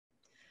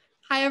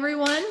Hi,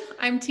 everyone.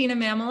 I'm Tina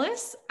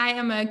Mamalis. I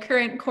am a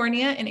current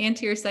cornea and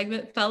anterior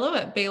segment fellow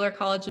at Baylor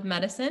College of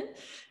Medicine,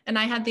 and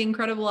I had the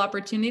incredible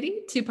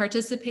opportunity to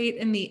participate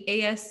in the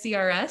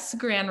ASCRS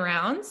Grand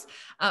Rounds,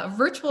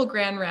 virtual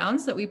Grand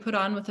Rounds that we put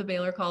on with the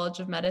Baylor College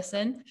of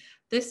Medicine.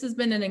 This has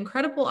been an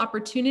incredible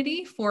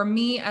opportunity for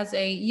me as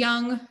a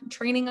young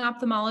training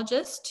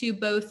ophthalmologist to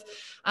both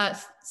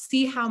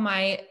see how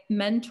my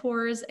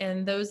mentors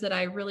and those that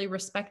I really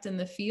respect in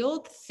the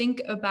field think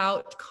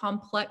about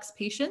complex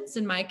patients,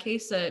 in my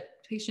case, a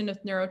patient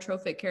with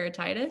neurotrophic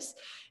keratitis,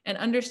 and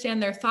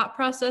understand their thought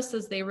process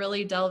as they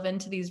really delve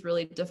into these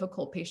really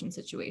difficult patient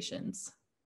situations.